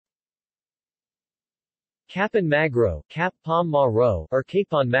Cappon magro, Cappon magro, or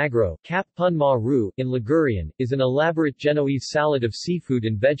Cappon magro, Cappon magro, in Ligurian, is an elaborate Genoese salad of seafood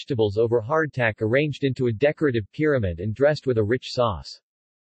and vegetables over hardtack arranged into a decorative pyramid and dressed with a rich sauce.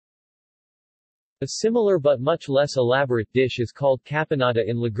 A similar but much less elaborate dish is called capponata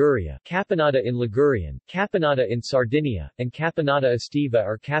in Liguria, capponata in Ligurian, capponata in Sardinia, and capponata estiva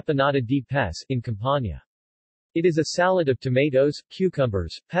or capponata di pesce in Campania. It is a salad of tomatoes,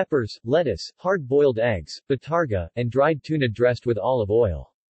 cucumbers, peppers, lettuce, hard-boiled eggs, botarga, and dried tuna dressed with olive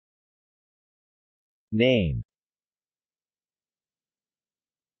oil. Name: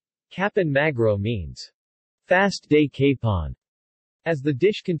 Cappon magro means fast day capon, as the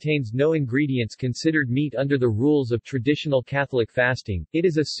dish contains no ingredients considered meat under the rules of traditional Catholic fasting. It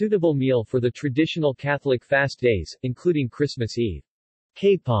is a suitable meal for the traditional Catholic fast days, including Christmas Eve.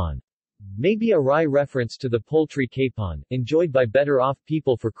 Capon may be a wry reference to the poultry capon, enjoyed by better-off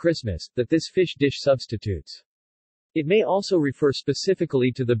people for Christmas, that this fish dish substitutes. It may also refer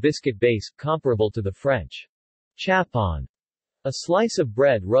specifically to the biscuit base, comparable to the French chapon, a slice of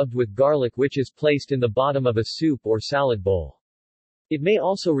bread rubbed with garlic which is placed in the bottom of a soup or salad bowl. It may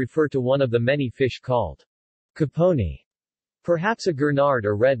also refer to one of the many fish called caponi, perhaps a gurnard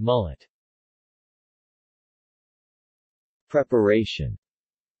or red mullet. Preparation.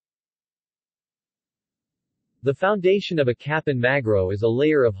 The foundation of a Cappon magro is a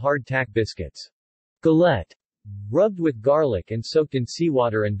layer of hardtack biscuits, galette, rubbed with garlic and soaked in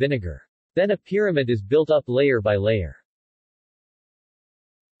seawater and vinegar. Then a pyramid is built up layer by layer.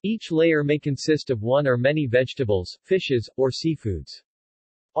 Each layer may consist of one or many vegetables, fishes, or seafoods.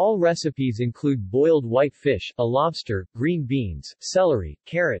 All recipes include boiled white fish, a lobster, green beans, celery,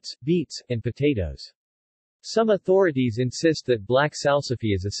 carrots, beets, and potatoes. Some authorities insist that black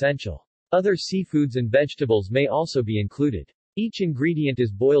salsify is essential. Other seafoods and vegetables may also be included. Each ingredient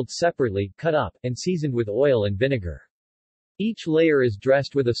is boiled separately, cut up, and seasoned with oil and vinegar. Each layer is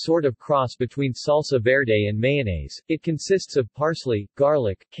dressed with a sort of cross between salsa verde and mayonnaise. It consists of parsley,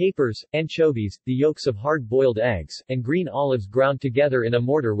 garlic, capers, anchovies, the yolks of hard-boiled eggs, and green olives ground together in a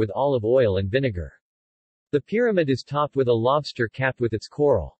mortar with olive oil and vinegar. The pyramid is topped with a lobster capped with its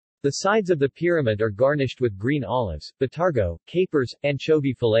coral. The sides of the pyramid are garnished with green olives, botargo, capers,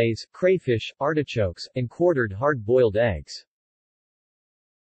 anchovy fillets, crayfish, artichokes, and quartered hard-boiled eggs.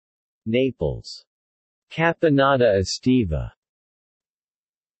 Naples. Capponata estiva.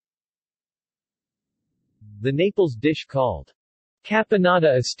 The Naples dish called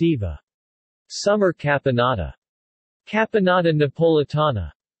capponata estiva, summer capponata, capponata napolitana,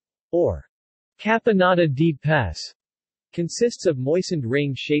 or capponata di pesce, consists of moistened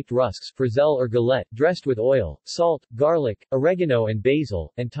ring-shaped rusks, frizzelle or galette, dressed with oil, salt, garlic, oregano and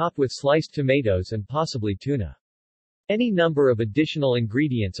basil, and topped with sliced tomatoes and possibly tuna. Any number of additional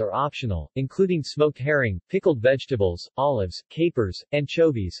ingredients are optional, including smoked herring, pickled vegetables, olives, capers,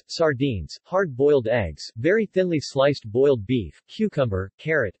 anchovies, sardines, hard-boiled eggs, very thinly sliced boiled beef, cucumber,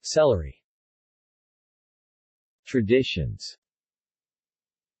 carrot, celery. Traditions.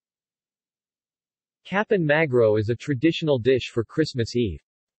 Cappon magro is a traditional dish for Christmas Eve.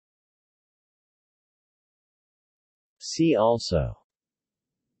 See also: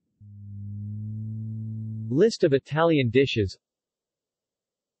 List of Italian dishes,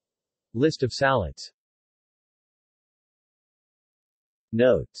 List of salads.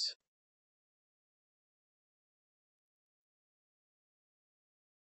 Notes.